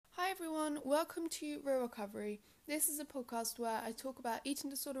welcome to Real Recovery. This is a podcast where I talk about eating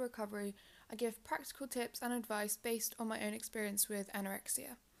disorder recovery. I give practical tips and advice based on my own experience with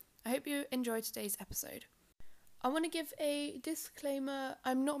anorexia. I hope you enjoy today's episode. I want to give a disclaimer.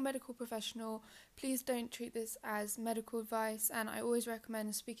 I'm not a medical professional. Please don't treat this as medical advice, and I always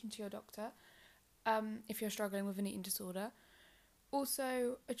recommend speaking to your doctor if you're struggling with an eating disorder.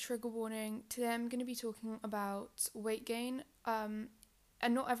 Also, a trigger warning. Today I'm going to be talking about weight gain.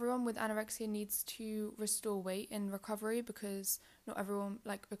 And not everyone with anorexia needs to restore weight in recovery because not everyone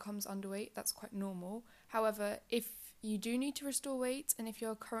becomes underweight. That's quite normal. However, if you do need to restore weight and if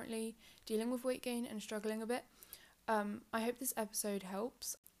you're currently dealing with weight gain and struggling a bit, I hope this episode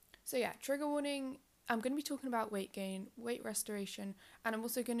helps. So yeah, trigger warning. I'm going to be talking about weight gain, weight restoration, and I'm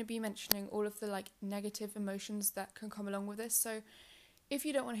also going to be mentioning all of the negative emotions that can come along with this. So if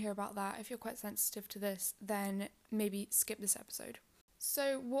you don't want to hear about that, if you're quite sensitive to this, then maybe skip this episode.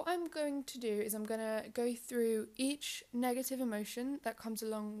 So what I'm going to do is I'm going to go through each negative emotion that comes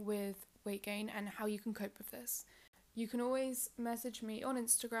along with weight gain and how you can cope with this. You can always message me on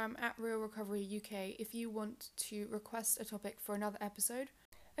Instagram at Real Recovery UK if you want to request a topic for another episode.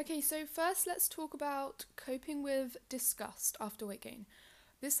 Okay, so first let's talk about coping with disgust after weight gain.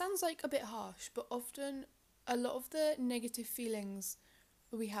 This sounds like a bit harsh, but often a lot of the negative feelings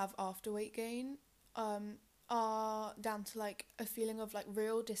we have after weight gain are down to a feeling of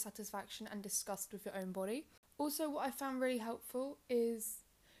real dissatisfaction and disgust with your own body. Also, what I found really helpful is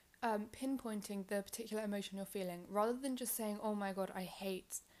pinpointing the particular emotion you're feeling rather than just saying, oh my god, I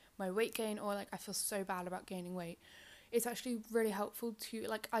hate my weight gain, or I feel so bad about gaining weight. It's actually really helpful to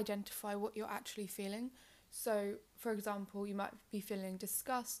identify what you're actually feeling. So for example, you might be feeling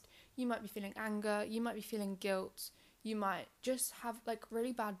disgust, you might be feeling anger, you might be feeling guilt, you might just have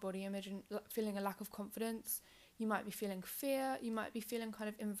really bad body image and feeling a lack of confidence. You might be feeling fear. You might be feeling kind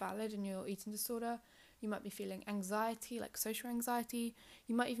of invalid in your eating disorder. You might be feeling anxiety, social anxiety.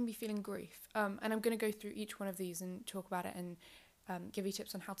 You might even be feeling grief. And I'm going to go through each one of these and talk about it and give you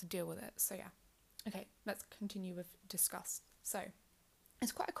tips on how to deal with it. So yeah. Okay, let's continue with disgust. So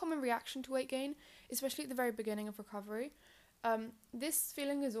it's quite a common reaction to weight gain, especially at the very beginning of recovery. This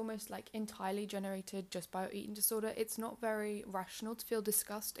feeling is almost entirely generated just by your eating disorder. It's not very rational to feel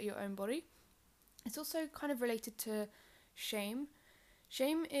disgust at your own body. It's also kind of related to shame.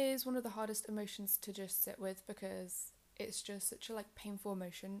 Shame is one of the hardest emotions to just sit with because it's just such a painful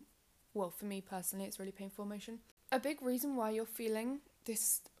emotion. Well, for me personally, it's a really painful emotion. A big reason why you're feeling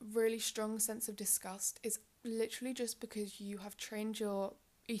this really strong sense of disgust is literally just because you have trained your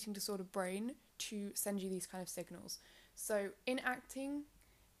eating disorder brain to send you these kind of signals. So in acting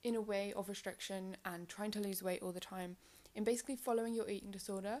in a way of restriction and trying to lose weight all the time, in basically following your eating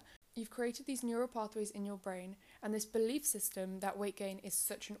disorder, you've created these neural pathways in your brain and this belief system that weight gain is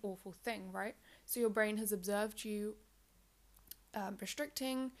such an awful thing, right? So your brain has observed you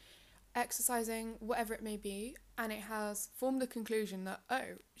restricting, exercising, whatever it may be, and it has formed the conclusion that,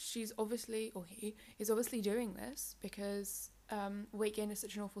 oh, she's obviously, or he is obviously doing this because weight gain is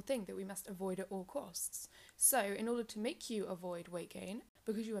such an awful thing that we must avoid at all costs. So in order to make you avoid weight gain,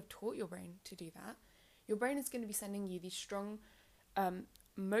 because you have taught your brain to do that, your brain is going to be sending you these strong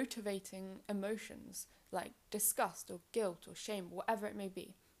motivating emotions like disgust or guilt or shame, whatever it may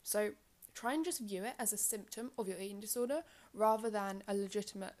be. So try and just view it as a symptom of your eating disorder rather than a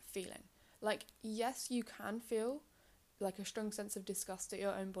legitimate feeling. Yes, you can feel a strong sense of disgust at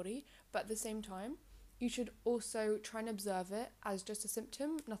your own body, but at the same time, you should also try and observe it as just a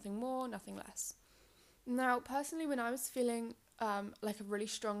symptom, nothing more, nothing less. Now, personally, when I was feeling a really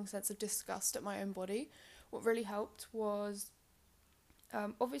strong sense of disgust at my own body, what really helped was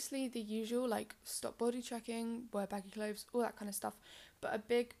obviously the usual stop body checking, wear baggy clothes, all that kind of stuff. But a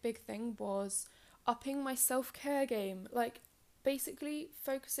big thing was upping my self-care game, basically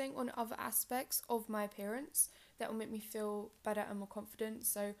focusing on other aspects of my appearance that will make me feel better and more confident.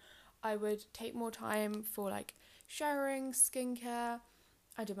 So I would take more time for showering, skincare.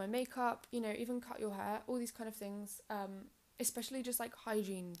 I did my makeup, even cut your hair, all these kind of things, especially just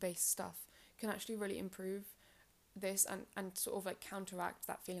hygiene based stuff can actually really improve this and sort of counteract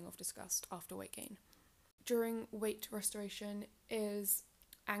that feeling of disgust after weight gain. During weight restoration is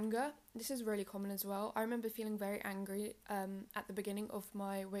anger. This is really common as well. I remember feeling very angry at the beginning of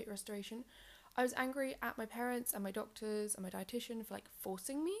my weight restoration. I was angry at my parents and my doctors and my dietitian for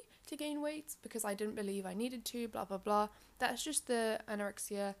forcing me to gain weight because I didn't believe I needed to, blah blah blah. That's just the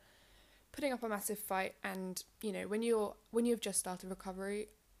anorexia putting up a massive fight. And when you've just started recovery,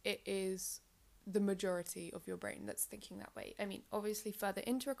 it is the majority of your brain that's thinking that way. I mean, obviously further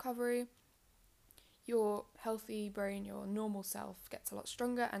into recovery, your healthy brain, your normal self gets a lot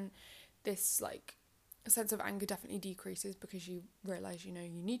stronger, and this like sense of anger definitely decreases because you realize, you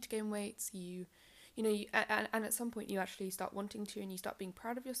need to gain weight. And at some point you actually start wanting to, and you start being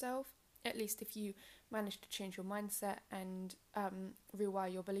proud of yourself, at least if you manage to change your mindset and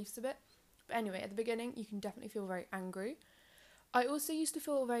rewire your beliefs a bit. But anyway, at the beginning you can definitely feel very angry. I also used to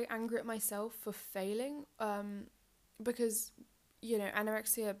feel very angry at myself for failing, because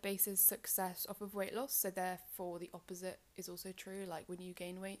anorexia bases success off of weight loss, so therefore the opposite is also true. Like when you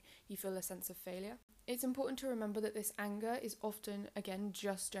gain weight, you feel a sense of failure. It's important to remember that this anger is often, again,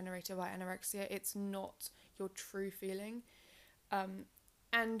 just generated by anorexia. It's not your true feeling.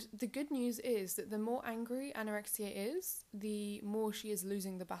 And the good news is that the more angry anorexia is, the more she is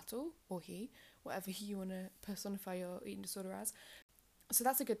losing the battle, or he, whatever you want to personify your eating disorder as. So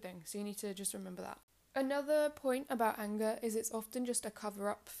that's a good thing. So you need to just remember that. Another point about anger is it's often just a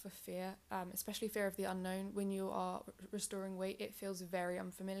cover-up for fear, especially fear of the unknown. When you are restoring weight, it feels very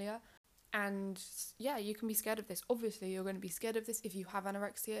unfamiliar. And yeah, you can be scared of this. Obviously, you're going to be scared of this if you have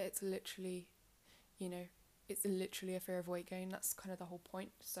anorexia. It's literally a fear of weight gain. That's kind of the whole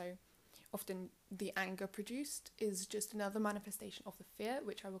point. So often the anger produced is just another manifestation of the fear,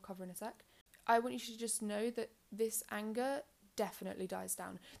 which I will cover in a sec. I want you to just know that this anger definitely dies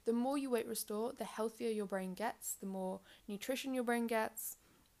down. The more you weight restore, the healthier your brain gets, the more nutrition your brain gets,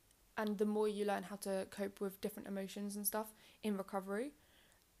 and the more you learn how to cope with different emotions and stuff in recovery.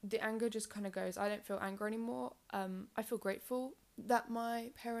 The anger just kind of goes. I don't feel anger anymore. I feel grateful that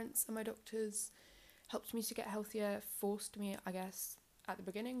my parents and my doctors helped me to get healthier, forced me, I guess, at the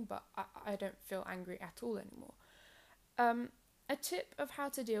beginning, but I don't feel angry at all anymore. A tip of how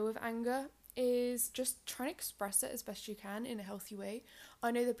to deal with anger is just try and express it as best you can in a healthy way. I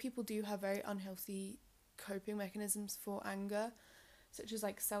know that people do have very unhealthy coping mechanisms for anger, such as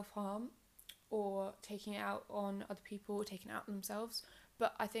like self-harm or taking it out on other people or taking it out on themselves.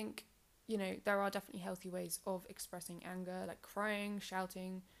 But I think, there are definitely healthy ways of expressing anger, like crying,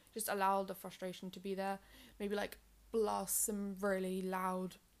 shouting, just allow the frustration to be there. Maybe like blast some really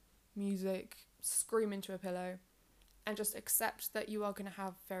loud music, scream into a pillow, and just accept that you are going to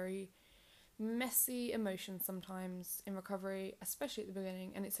have very messy emotions sometimes in recovery, especially at the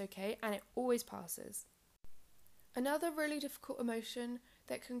beginning, and it's okay, and it always passes. Another really difficult emotion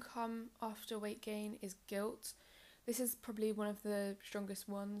that can come after weight gain is guilt. This is probably one of the strongest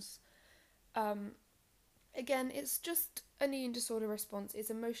ones. Again, it's just an eating disorder response. It's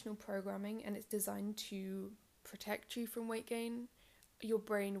emotional programming, and it's designed to protect you from weight gain. Your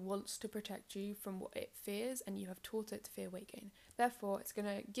brain wants to protect you from what it fears, and you have taught it to fear weight gain. Therefore, it's going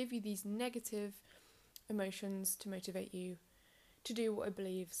to give you these negative emotions to motivate you to do what it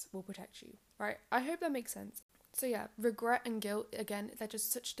believes will protect you, right? I hope that makes sense. So yeah, regret and guilt, again, they're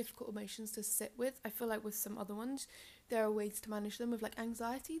just such difficult emotions to sit with. I feel like with some other ones, there are ways to manage them. With like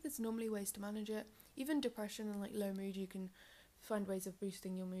anxiety, there's normally ways to manage it. Even depression and like low mood, you can find ways of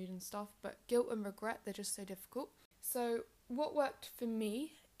boosting your mood and stuff. But guilt and regret, they're just so difficult. So what worked for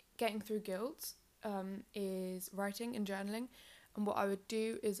me getting through guilt is writing and journaling. And what I would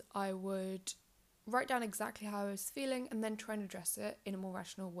do is I would write down exactly how I was feeling and then try and address it in a more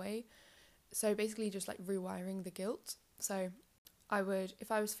rational way. So basically just like rewiring the guilt. So I would,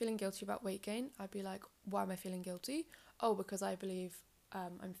 if I was feeling guilty about weight gain, I'd be like, why am I feeling guilty? Oh, because I believe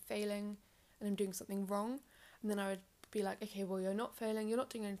I'm failing and I'm doing something wrong. And then I would be like, okay, well, you're not failing, you're not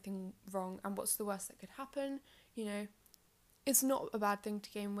doing anything wrong, and what's the worst that could happen? It's not a bad thing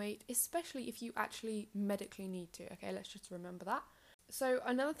to gain weight, especially if you actually medically need to. Okay, let's just remember that. So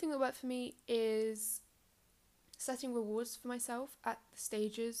another thing that worked for me is setting rewards for myself at the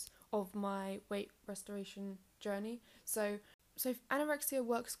stages of my weight restoration journey. So anorexia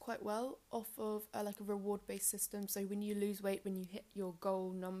works quite well off of a reward-based system. So when you lose weight, when you hit your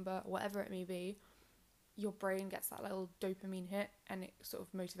goal number, whatever it may be, your brain gets that little dopamine hit, and it sort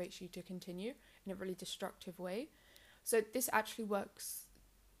of motivates you to continue in a really destructive way. So this actually works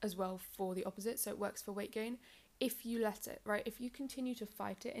as well for the opposite. So it works for weight gain if you let it, right? If you continue to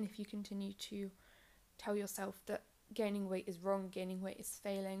fight it, and if you continue to tell yourself that gaining weight is wrong, gaining weight is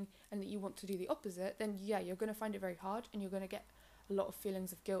failing, and that you want to do the opposite, then yeah, you're going to find it very hard, and you're going to get a lot of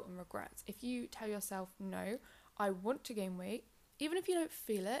feelings of guilt and regret. If you tell yourself, no, I want to gain weight, even if you don't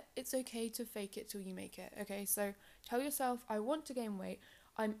feel it, it's okay to fake it till you make it, okay? So tell yourself, I want to gain weight,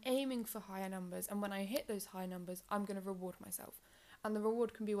 I'm aiming for higher numbers, and when I hit those high numbers, I'm going to reward myself. And the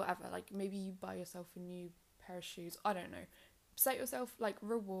reward can be whatever, like maybe you buy yourself a new pair of shoes, I don't know. Set yourself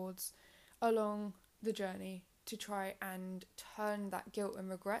rewards along the journey to try and turn that guilt and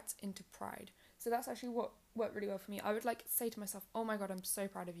regret into pride. So that's actually what worked really well for me. I would say to myself, oh my god, I'm so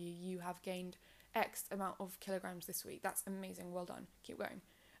proud of you. You have gained X amount of kilograms this week. That's amazing. Well done. Keep going.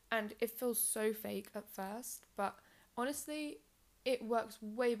 And it feels so fake at first, but honestly, it works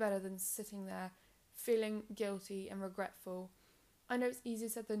way better than sitting there feeling guilty and regretful. I know it's easier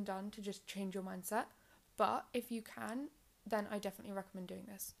said than done to just change your mindset, but if you can, then I definitely recommend doing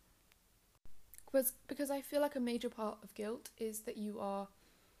this. Because I feel like a major part of guilt is that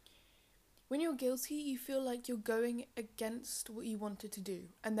when you're guilty, you feel like you're going against what you wanted to do,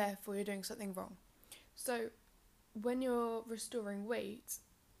 and therefore you're doing something wrong. So when you're restoring weight,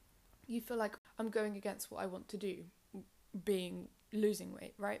 you feel like I'm going against what I want to do, being losing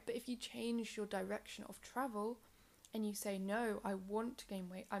weight, right? But if you change your direction of travel and you say, no, I want to gain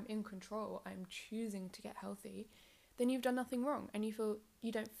weight, I'm in control, I'm choosing to get healthy, then you've done nothing wrong, and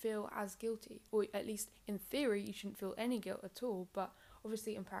you don't feel as guilty. Or at least in theory, you shouldn't feel any guilt at all, but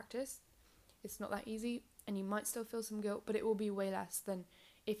obviously in practice, it's not that easy, and you might still feel some guilt, but it will be way less than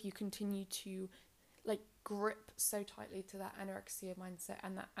if you continue to grip so tightly to that anorexia mindset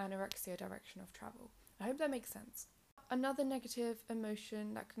and that anorexia direction of travel. I hope that makes sense. Another negative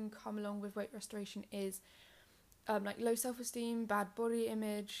emotion that can come along with weight restoration is low self-esteem, bad body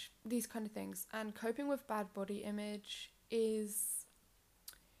image, these kind of things. And coping with bad body image is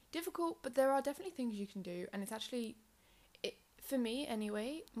difficult, but there are definitely things you can do, and it's actually, for me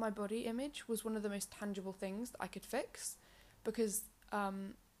anyway, my body image was one of the most tangible things that I could fix, because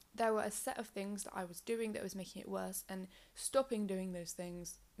there were a set of things that I was doing that was making it worse, and stopping doing those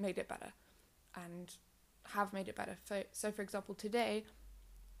things made it better, and have made it better. So for example, today,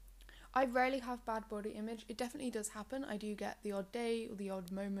 I rarely have bad body image. It definitely does happen. I do get the odd day or the odd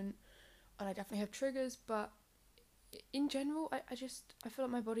moment, and I definitely have triggers, but in general, I feel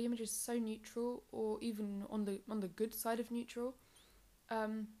like my body image is so neutral, or even on the good side of neutral,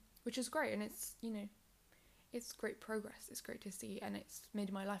 which is great, and it's great progress. It's great to see, and it's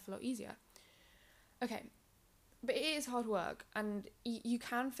made my life a lot easier. Okay, but it is hard work, and you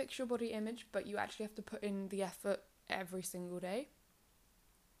can fix your body image, but you actually have to put in the effort every single day.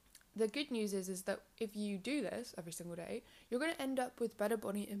 The good news is that if you do this every single day, you're going to end up with better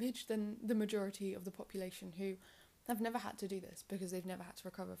body image than the majority of the population who have never had to do this because they've never had to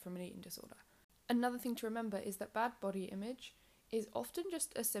recover from an eating disorder. Another thing to remember is that bad body image is often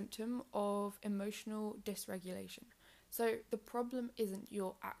just a symptom of emotional dysregulation. So the problem isn't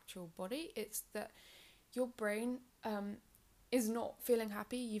your actual body, it's that your brain is not feeling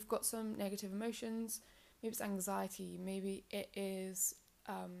happy. You've got some negative emotions, maybe it's anxiety, maybe it is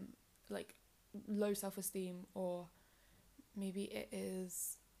low self-esteem, or maybe it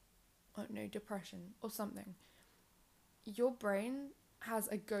is, I don't know, depression or something. Your brain has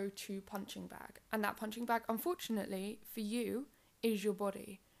a go-to punching bag, and that punching bag, unfortunately for you, is your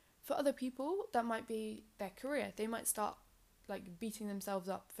body. For other people, that might be their career. They might start beating themselves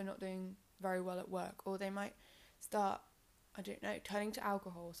up for not doing very well at work, or they might start, I don't know, turning to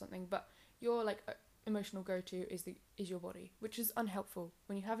alcohol or something. But your emotional go-to is your body, which is unhelpful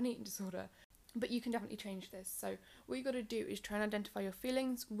when you have an eating disorder. But you can definitely change this. So what you got to do is try and identify your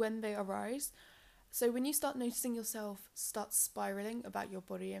feelings when they arise. So when you start noticing yourself start spiraling about your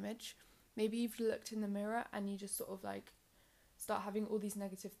body image, maybe you've looked in the mirror and you just sort of start having all these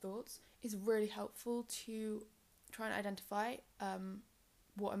negative thoughts, it's really helpful to try and identify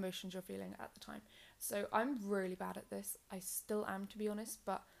what emotions you're feeling at the time. So I'm really bad at this. I still am, to be honest,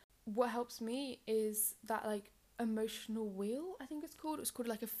 but what helps me is that emotional wheel, I think it's called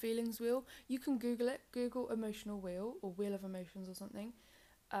a feelings wheel. You can Google it, Google emotional wheel or wheel of emotions or something,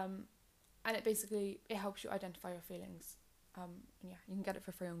 and it helps you identify your feelings. And yeah, you can get it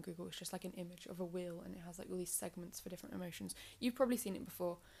for free on Google. It's just an image of a wheel, and it has all these segments for different emotions. You've probably seen it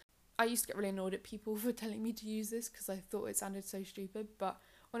before. I used to get really annoyed at people for telling me to use this because I thought it sounded so stupid, but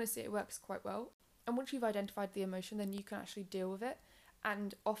honestly it works quite well. And once you've identified the emotion, then you can actually deal with it,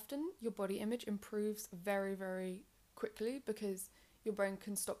 and often your body image improves very, very quickly because your brain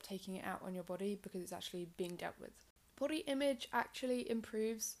can stop taking it out on your body because it's actually being dealt with. Body image actually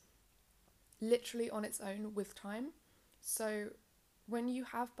improves literally on its own with time. So when you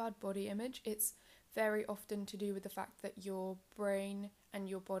have bad body image, it's very often to do with the fact that your brain and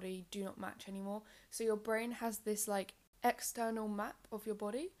your body do not match anymore. So your brain has this external map of your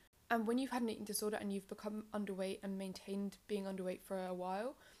body, and when you've had an eating disorder and you've become underweight and maintained being underweight for a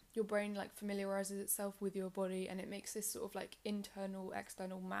while, your brain familiarizes itself with your body, and it makes this sort of internal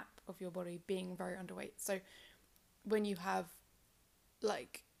external map of your body being very underweight. So when you have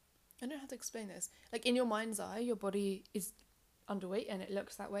I don't know how to explain this. In your mind's eye, your body is underweight and it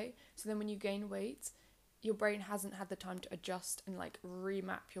looks that way. So then when you gain weight, your brain hasn't had the time to adjust and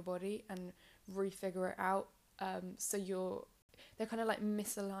remap your body and refigure it out. So they're kind of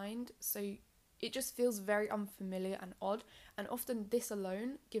misaligned. So it just feels very unfamiliar and odd, and often this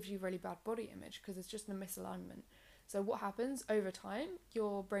alone gives you really bad body image because it's just a misalignment. So what happens over time,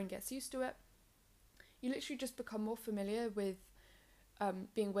 your brain gets used to it. You literally just become more familiar with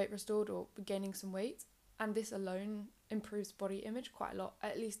being weight restored or gaining some weight, and this alone improves body image quite a lot.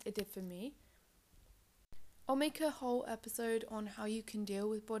 At least it did for me. I'll make a whole episode on how you can deal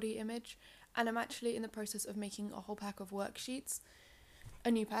with body image, and I'm actually in the process of making a whole pack of worksheets, a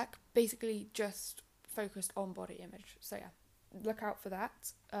new pack, basically just focused on body image. So yeah, look out for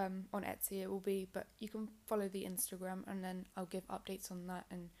that. On Etsy it will be, but you can follow the Instagram and then I'll give updates on that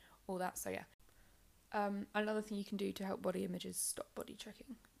and all that. So yeah. Another thing you can do to help body image is stop body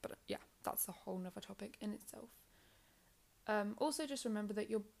checking, but yeah, that's a whole nother topic in itself. Also just remember that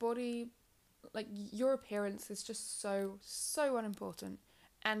your body, like your appearance, is just so unimportant,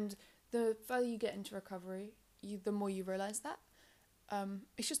 and the further you get into recovery, the more you realise that.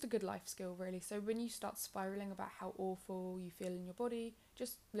 It's just a good life skill, really. So when you start spiralling about how awful you feel in your body,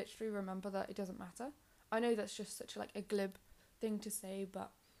 just literally remember that it doesn't matter. I know that's just such a glib thing to say,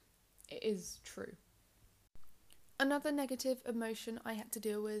 but it is true. Another negative emotion I had to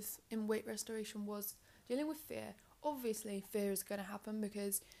deal with in weight restoration was dealing with fear. Obviously, fear is going to happen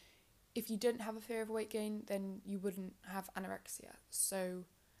because if you didn't have a fear of weight gain, then you wouldn't have anorexia. So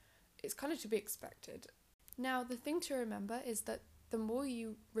it's kind of to be expected. Now, the thing to remember is that the more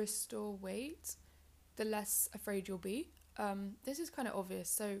you restore weight, the less afraid you'll be. This is kind of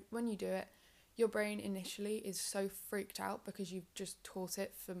obvious. So when you do it, your brain initially is so freaked out because you've just taught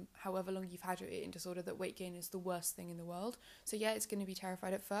it for however long you've had your eating disorder that weight gain is the worst thing in the world. So yeah, it's going to be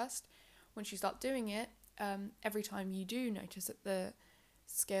terrified at first. Once you start doing it, every time you do notice that the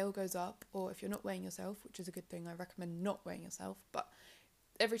scale goes up, or if you're not weighing yourself, which is a good thing, I recommend not weighing yourself, but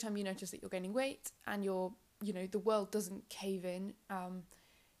every time you notice that you're gaining weight and the world doesn't cave in,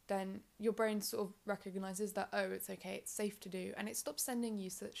 then your brain sort of recognises that, oh, it's okay, it's safe to do, and it stops sending you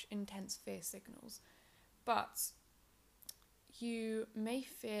such intense fear signals. But you may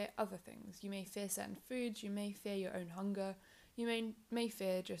fear other things. You may fear certain foods, you may fear your own hunger, you may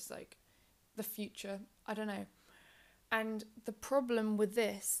fear just the future, I don't know. And the problem with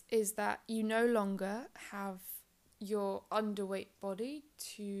this is that you no longer have your underweight body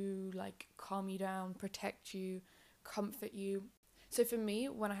to calm you down, protect you, comfort you. So for me,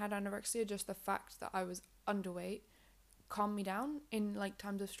 when I had anorexia, just the fact that I was underweight calmed me down in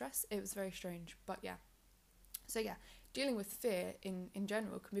times of stress. It was very strange, but yeah. So yeah, dealing with fear in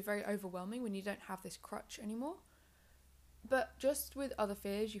general can be very overwhelming when you don't have this crutch anymore. But just with other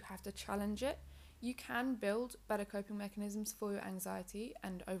fears, you have to challenge it. You can build better coping mechanisms for your anxiety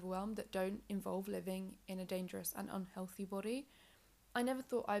and overwhelm that don't involve living in a dangerous and unhealthy body. I never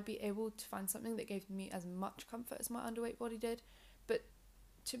thought I'd be able to find something that gave me as much comfort as my underweight body did, but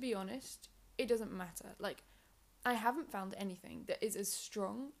to be honest, it doesn't matter. I haven't found anything that is as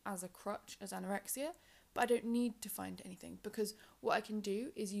strong as a crutch as anorexia, but I don't need to find anything because what I can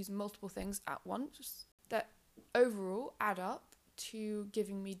do is use multiple things at once that overall add up to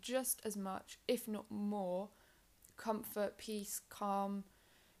giving me just as much, if not more, comfort, peace, calm,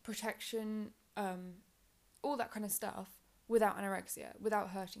 protection, all that kind of stuff without anorexia, without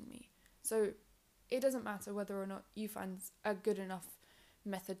hurting me. So it doesn't matter whether or not you find a good enough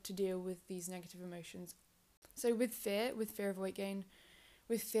method to deal with these negative emotions. So with fear of weight gain,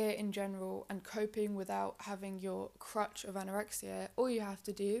 with fear in general, and coping without having your crutch of anorexia, all you have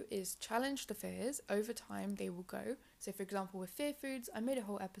to do is challenge the fears. Over time they will go. So for example, with fear foods, I made a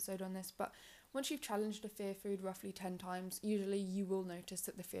whole episode on this, but once you've challenged a fear food roughly 10 times, usually you will notice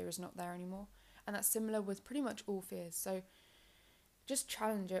that the fear is not there anymore. And that's similar with pretty much all fears. So just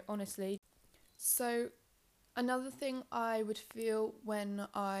challenge it, honestly. So another thing I would feel when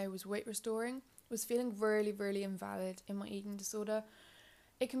I was weight restoring was feeling really, really invalid in my eating disorder.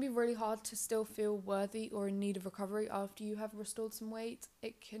 It can be really hard to still feel worthy or in need of recovery after you have restored some weight.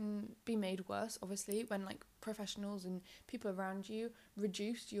 It can be made worse, obviously, when professionals and people around you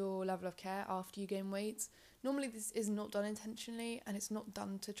reduce your level of care after you gain weight. Normally this is not done intentionally, and it's not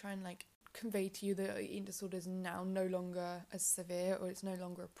done to try and convey to you that eating disorder is now no longer as severe or it's no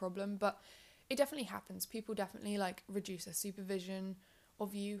longer a problem, but it definitely happens. People definitely reduce their supervision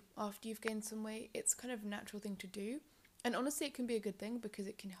of you after you've gained some weight. It's kind of a natural thing to do. And honestly, it can be a good thing because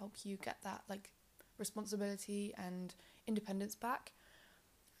it can help you get that responsibility and independence back.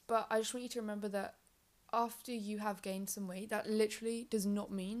 But I just want you to remember that after you have gained some weight, that literally does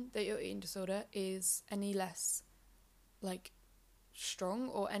not mean that your eating disorder is any less strong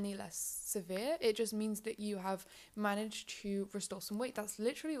or any less severe. It just means that you have managed to restore some weight. That's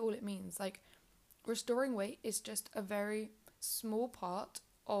literally all it means. Restoring weight is just a very small part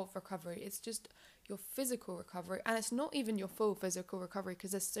of recovery. It's just your physical recovery, and it's not even your full physical recovery,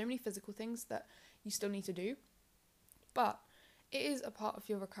 because there's so many physical things that you still need to do, but it is a part of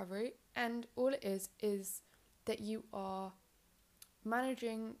your recovery. And all it is that you are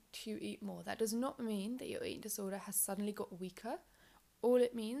managing to eat more. That does not mean that your eating disorder has suddenly got weaker. All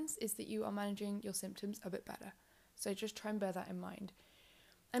it means is that you are managing your symptoms a bit better. So just try and bear that in mind.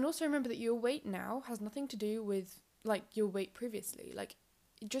 And also remember that your weight now has nothing to do with like your weight previously. Like,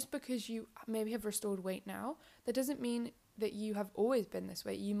 just because you maybe have restored weight now, that doesn't mean that you have always been this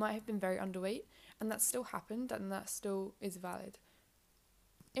way. You might have been very underweight, and that still happened, and that still is valid.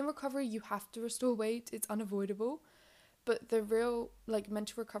 In recovery, you have to restore weight. It's unavoidable. But the real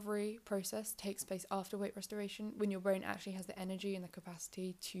mental recovery process takes place after weight restoration, when your brain actually has the energy and the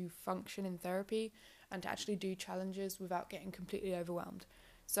capacity to function in therapy and to actually do challenges without getting completely overwhelmed.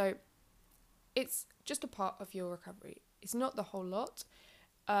 So it's just a part of your recovery. It's not the whole lot.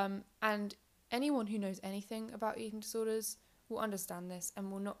 And anyone who knows anything about eating disorders will understand this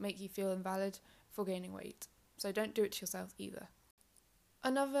and will not make you feel invalid for gaining weight. So don't do it to yourself either.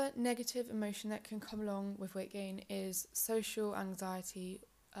 Another negative emotion that can come along with weight gain is social anxiety.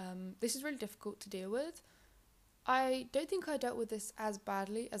 This is really difficult to deal with. I don't think I dealt with this as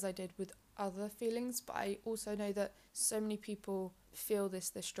badly as I did with other feelings, but I also know that so many people feel this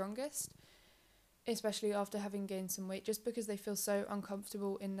the strongest, especially after having gained some weight, just because they feel so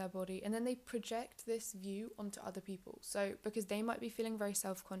uncomfortable in their body, and then they project this view onto other people. So because they might be feeling very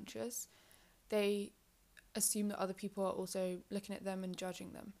self-conscious, they assume that other people are also looking at them and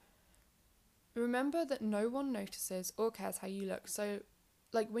judging them. Remember that no one notices or cares how you look. So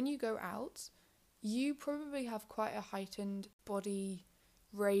when you go out, you probably have quite a heightened body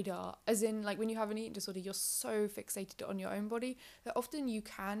radar, as in when you have an eating disorder, you're so fixated on your own body that often you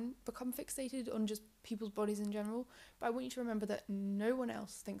can become fixated on just people's bodies in general. But I want you to remember that no one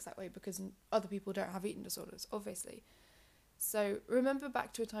else thinks that way, because other people don't have eating disorders, obviously. So remember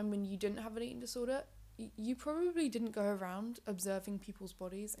back to a time when you didn't have an eating disorder. You probably didn't go around observing people's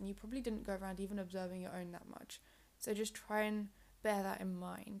bodies, and you probably didn't go around even observing your own that much. So just try and bear that in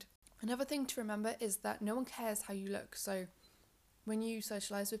mind. Another thing to remember is that no one cares how you look. So when you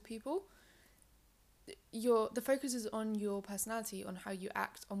socialise with people, the focus is on your personality, on how you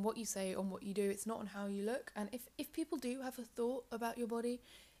act, on what you say, on what you do. It's not on how you look. And if people do have a thought about your body,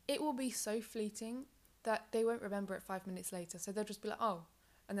 it will be so fleeting that they won't remember it 5 minutes later. So they'll just be like, oh,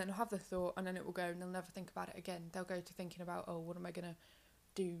 and then they'll have the thought, and then it will go, and they'll never think about it again. They'll go to thinking about, oh, what am I going to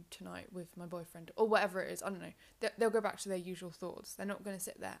do tonight with my boyfriend, or whatever it is. I don't know. They'll go back to their usual thoughts. They're not going to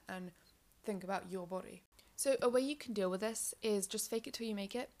sit there and think about your body. So a way you can deal with this is just fake it till you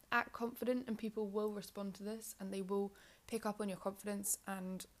make it. Act confident, and people will respond to this, and they will pick up on your confidence.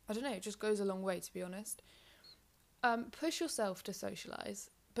 And I don't know, it just goes a long way, to be honest. Push yourself to socialise,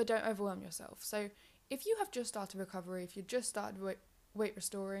 but don't overwhelm yourself. So if you have just started recovery, if you just started weight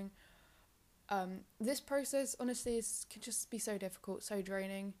restoring, this process honestly can just be so difficult, so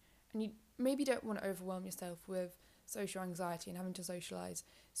draining, and you maybe don't want to overwhelm yourself with social anxiety and having to socialise.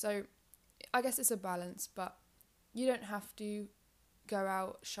 So I guess it's a balance, but you don't have to go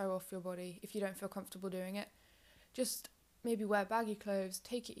out, show off your body if you don't feel comfortable doing it. Just maybe wear baggy clothes,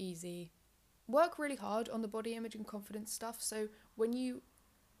 take it easy, work really hard on the body image and confidence stuff. So when you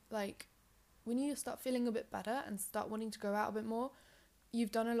start feeling a bit better and start wanting to go out a bit more,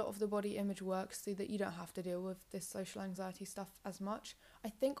 you've done a lot of the body image work so that you don't have to deal with this social anxiety stuff as much. I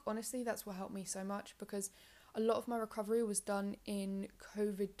think honestly that's what helped me so much, because a lot of my recovery was done in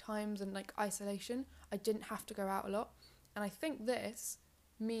COVID times and isolation. I didn't have to go out a lot, and I think this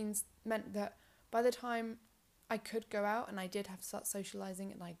meant that by the time I could go out and I did have to start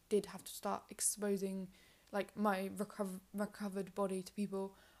socializing, and I did have to start exposing my recovered body to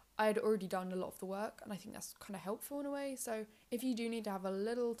people, I had already done a lot of the work, and I think that's kind of helpful in a way. So if you do need to have a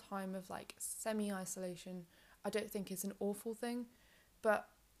little time of semi-isolation, I don't think it's an awful thing, but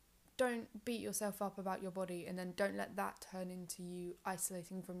don't beat yourself up about your body, and then don't let that turn into you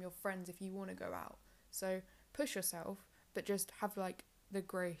isolating from your friends if you want to go out. So push yourself, but just have the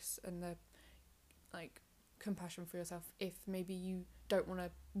grace and the compassion for yourself if maybe you don't want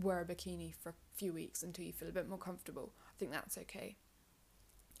to wear a bikini for a few weeks until you feel a bit more comfortable. I think that's okay.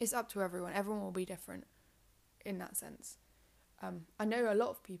 It's up to everyone. Everyone will be different in that sense. I know a lot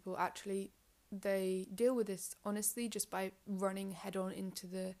of people actually, they deal with this honestly just by running head on into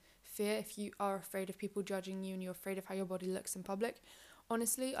the fear. If you are afraid of people judging you and you're afraid of how your body looks in public,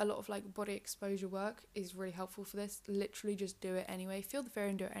 honestly, a lot of body exposure work is really helpful for this. Literally just do it anyway. Feel the fear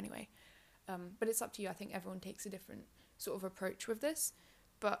and do it anyway. But it's up to you. I think everyone takes a different sort of approach with this.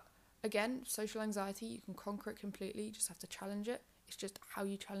 But again, social anxiety, you can conquer it completely. You just have to challenge it. It's just how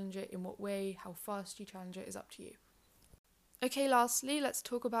you challenge it, in what way, how fast you challenge it is up to you. Okay, lastly, let's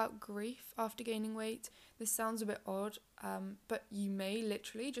talk about grief after gaining weight. This sounds a bit odd, but you may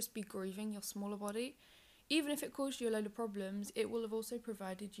literally just be grieving your smaller body. Even if it caused you a load of problems, it will have also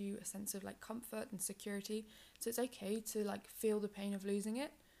provided you a sense of like comfort and security. So it's okay to like feel the pain of losing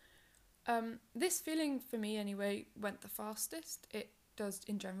it. This feeling for me anyway went the fastest. It does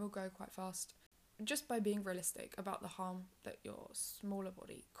in general go quite fast, just by being realistic about the harm that your smaller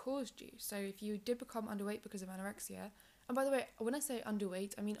body caused you. So if you did become underweight because of anorexia, and by the way, when I say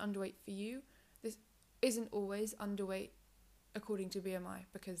underweight, I mean underweight for you. This isn't always underweight according to BMI,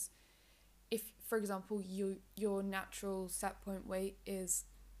 because if, for example, your natural set point weight is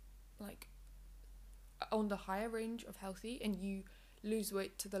like on the higher range of healthy and you lose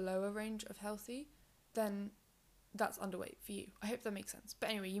weight to the lower range of healthy, then that's underweight for you. I hope that makes sense. But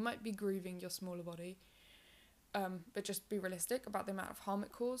anyway, you might be grieving your smaller body, but just be realistic about the amount of harm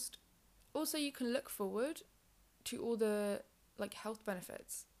it caused. Also, you can look forward to all the like health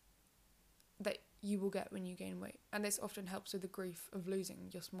benefits that you will get when you gain weight, and this often helps with the grief of losing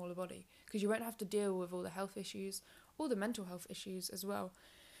your smaller body, because you won't have to deal with all the health issues, all the mental health issues as well.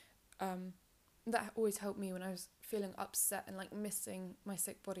 That always helped me when I was feeling upset and like missing my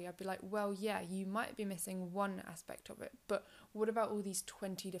sick body. I'd be like, well, yeah, you might be missing one aspect of it, but what about all these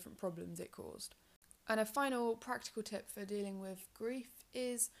 20 different problems it caused? And a final practical tip for dealing with grief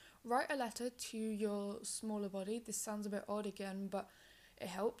is write a letter to your smaller body. This sounds a bit odd again, but it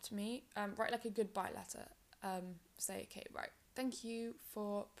helped me. Write like a goodbye letter. Say, okay, right, thank you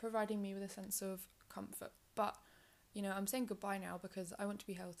for providing me with a sense of comfort, but you know, I'm saying goodbye now because I want to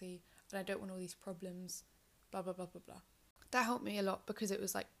be healthy and I don't want all these problems, blah, blah, blah, blah, blah. That helped me a lot because it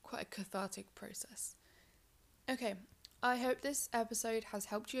was like quite a cathartic process. Okay, I hope this episode has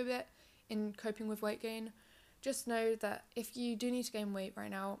helped you a bit in coping with weight gain. Just know that if you do need to gain weight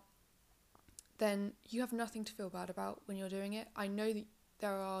right now, then you have nothing to feel bad about when you're doing it. I know that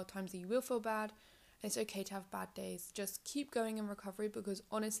there are times that you will feel bad. It's okay to have bad days. Just keep going in recovery, because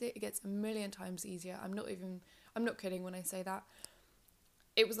honestly, it gets a million times easier. I'm not kidding when I say that.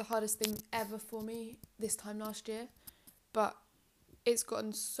 It was the hardest thing ever for me this time last year, but it's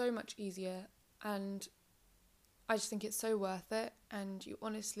gotten so much easier, and I just think it's so worth it. And you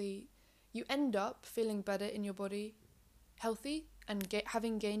end up feeling better in your body, healthy, and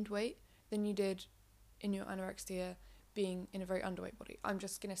having gained weight than you did in your anorexia being in a very underweight body. I'm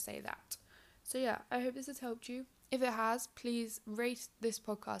just going to say that. So yeah, I hope this has helped you. If it has, please rate this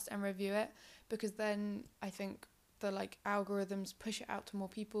podcast and review it, because then I think the like algorithms push it out to more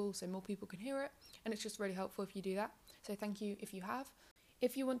people so more people can hear it, and it's just really helpful if you do that. So thank you if you have.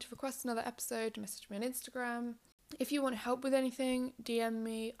 If you want to request another episode, message me on Instagram. If you want help with anything, DM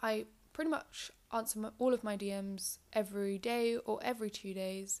me. I pretty much answer all of my DMs every day or every 2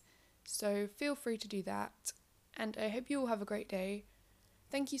 days, so feel free to do that. And I hope you all have a great day.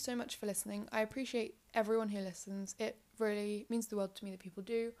 Thank you so much for listening. I appreciate everyone who listens. It really means the world to me that people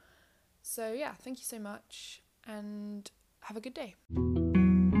do. So yeah, thank you so much and have a good day.